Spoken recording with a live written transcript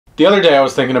The other day I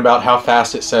was thinking about how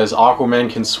fast it says Aquaman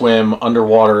can swim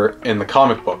underwater in the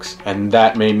comic books, and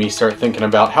that made me start thinking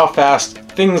about how fast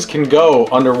things can go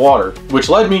underwater, which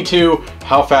led me to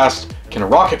how fast can a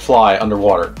rocket fly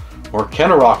underwater, or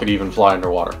can a rocket even fly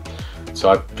underwater?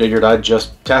 So I figured I'd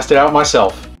just test it out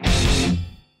myself.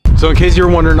 So in case you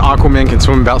were wondering, Aquaman can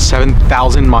swim about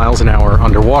 7,000 miles an hour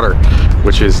underwater,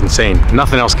 which is insane.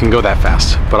 Nothing else can go that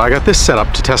fast. But I got this set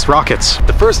up to test rockets.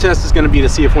 The first test is going to be to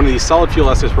see if one of these solid fuel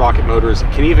SS rocket motors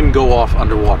can even go off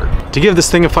underwater. To give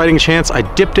this thing a fighting chance, I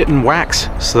dipped it in wax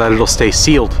so that it'll stay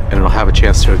sealed and it'll have a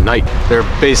chance to ignite. They're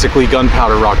basically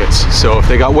gunpowder rockets, so if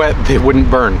they got wet, they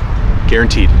wouldn't burn.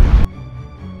 Guaranteed.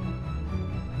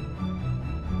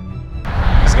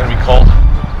 It's going to be cold.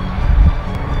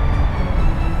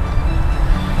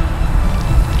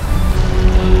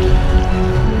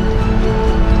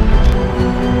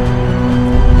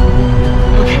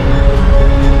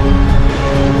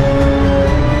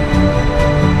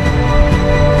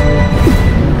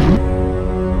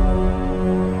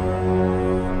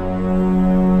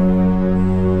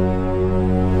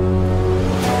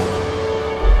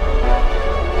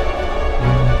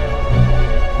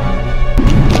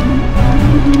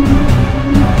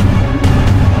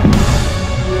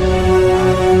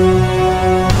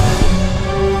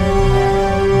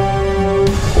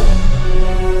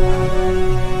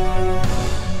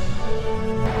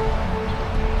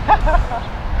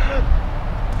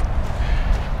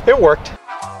 It worked.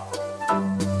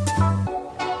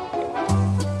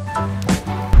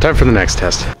 Time for the next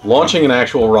test. Launching an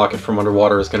actual rocket from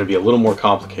underwater is going to be a little more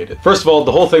complicated. First of all,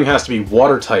 the whole thing has to be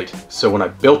watertight. So when I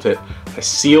built it, I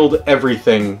sealed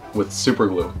everything with super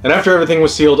glue. And after everything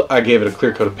was sealed, I gave it a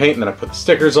clear coat of paint and then I put the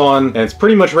stickers on and it's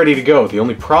pretty much ready to go. The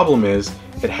only problem is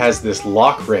it has this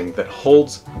lock ring that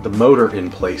holds the motor in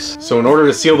place. So in order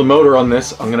to seal the motor on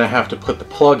this, I'm gonna have to put the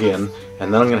plug in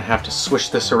and then I'm gonna have to swish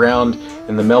this around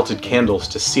in the melted candles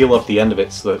to seal up the end of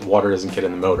it so that water doesn't get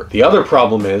in the motor. The other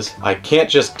problem is I can't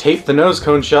just tape the nose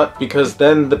cone shut because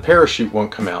then the parachute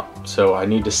won't come out. So I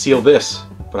need to seal this,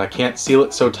 but I can't seal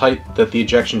it so tight that the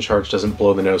ejection charge doesn't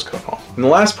blow the nose cone off. And the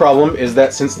last problem is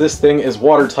that since this thing is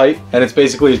watertight and it's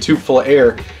basically a tube full of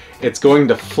air, it's going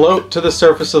to float to the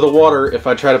surface of the water if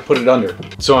I try to put it under.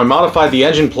 So I modified the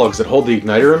engine plugs that hold the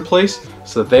igniter in place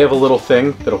so that they have a little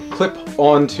thing that'll clip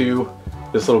onto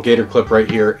this little gator clip right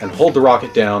here and hold the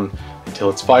rocket down until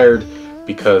it's fired,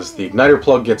 because the igniter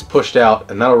plug gets pushed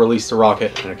out and that'll release the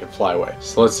rocket and it can fly away.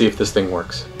 So let's see if this thing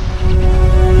works. Here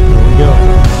we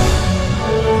go.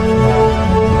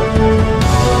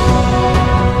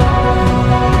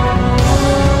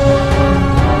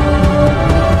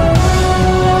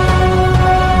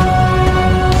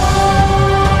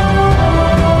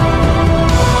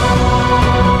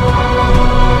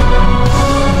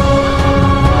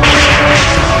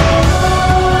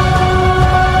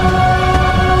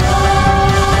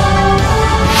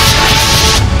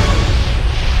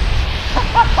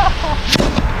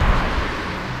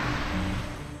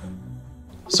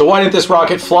 So why didn't this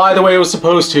rocket fly the way it was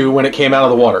supposed to when it came out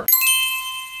of the water?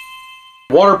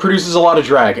 Water produces a lot of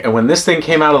drag, and when this thing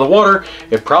came out of the water,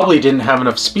 it probably didn't have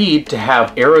enough speed to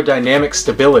have aerodynamic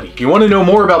stability. If you want to know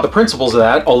more about the principles of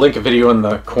that, I'll link a video in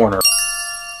the corner.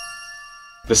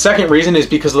 The second reason is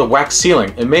because of the wax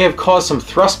sealing. It may have caused some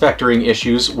thrust vectoring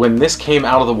issues when this came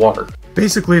out of the water.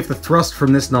 Basically, if the thrust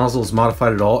from this nozzle is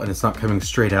modified at all and it's not coming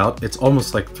straight out, it's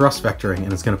almost like thrust vectoring,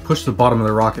 and it's going to push the bottom of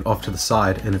the rocket off to the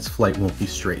side and its flight won't be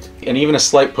straight. And even a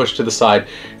slight push to the side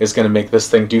is going to make this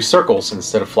thing do circles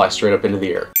instead of fly straight up into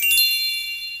the air.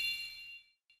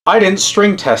 I didn't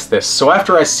string test this, so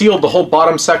after I sealed the whole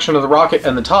bottom section of the rocket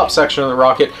and the top section of the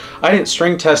rocket, I didn't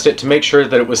string test it to make sure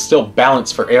that it was still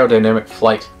balanced for aerodynamic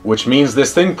flight, which means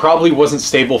this thing probably wasn't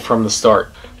stable from the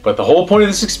start. But the whole point of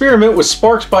this experiment was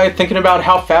sparked by thinking about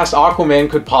how fast Aquaman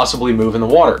could possibly move in the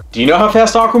water. Do you know how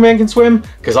fast Aquaman can swim?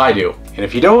 Because I do. And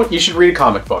if you don't, you should read a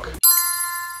comic book.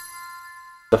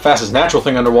 The fastest natural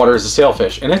thing underwater is a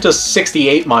sailfish, and it does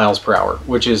 68 miles per hour,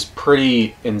 which is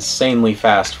pretty insanely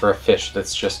fast for a fish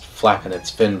that's just flapping its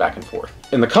fin back and forth.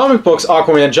 In the comic books,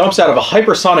 Aquaman jumps out of a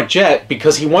hypersonic jet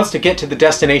because he wants to get to the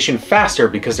destination faster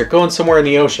because they're going somewhere in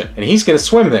the ocean, and he's going to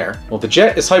swim there. Well, the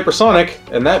jet is hypersonic,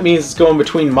 and that means it's going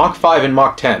between Mach 5 and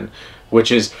Mach 10,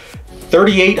 which is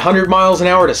 3,800 miles an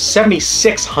hour to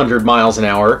 7,600 miles an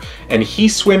hour, and he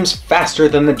swims faster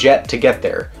than the jet to get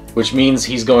there, which means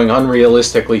he's going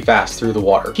unrealistically fast through the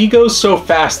water. He goes so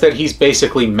fast that he's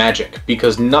basically magic,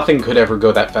 because nothing could ever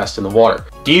go that fast in the water.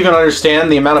 Do you even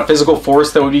understand the amount of physical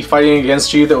force that would be fighting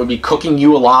against you, that would be cooking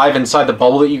you alive inside the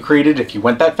bubble that you created if you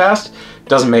went that fast?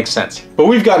 Doesn't make sense. But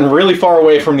we've gotten really far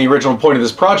away from the original point of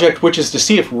this project, which is to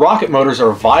see if rocket motors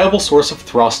are a viable source of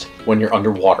thrust when you're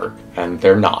underwater. And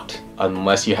they're not,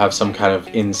 unless you have some kind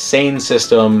of insane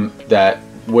system that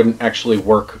wouldn't actually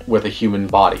work with a human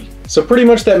body. So pretty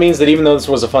much that means that even though this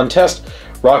was a fun test,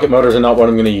 rocket motors are not what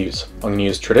I'm going to use. I'm going to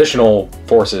use traditional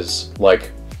forces,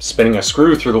 like spinning a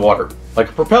screw through the water, like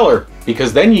a propeller,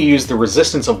 because then you use the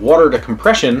resistance of water to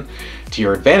compression to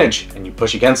your advantage and you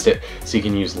push against it, so you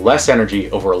can use less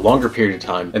energy over a longer period of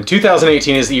time. And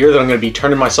 2018 is the year that I'm going to be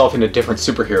turning myself into different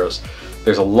superheroes.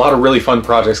 There's a lot of really fun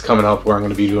projects coming up where I'm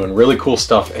going to be doing really cool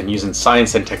stuff and using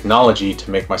science and technology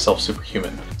to make myself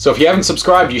superhuman. So if you haven't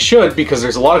subscribed, you should, because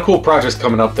there's a lot of cool projects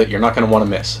coming up that you're not going to want to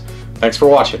miss. Thanks for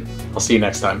watching. I'll see you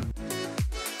next time.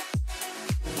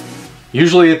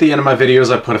 Usually at the end of my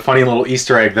videos I put a funny little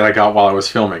Easter egg that I got while I was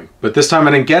filming, but this time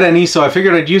I didn't get any, so I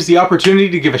figured I'd use the opportunity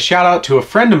to give a shout out to a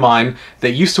friend of mine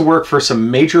that used to work for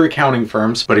some major accounting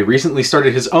firms, but he recently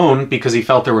started his own because he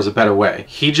felt there was a better way.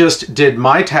 He just did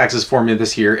my taxes for me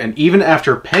this year, and even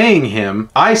after paying him,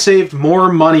 I saved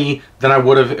more money than I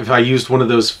would have if I used one of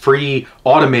those free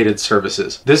automated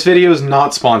services. This video is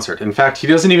not sponsored. In fact, he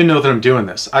doesn't even know that I'm doing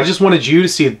this. I just wanted you to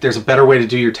see that there's a better way to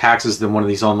do your taxes than one of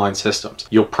these online systems.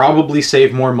 You'll probably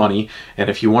save more money, and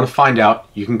if you want to find out,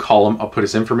 you can call him. I'll put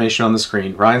his information on the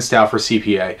screen. Ryan Stauffer,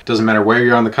 CPA. Doesn't matter where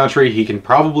you're on the country, he can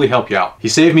probably help you out. He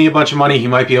saved me a bunch of money, he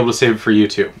might be able to save it for you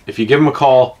too. If you give him a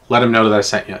call, let him know that I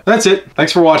sent you. That's it.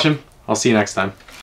 Thanks for watching. I'll see you next time.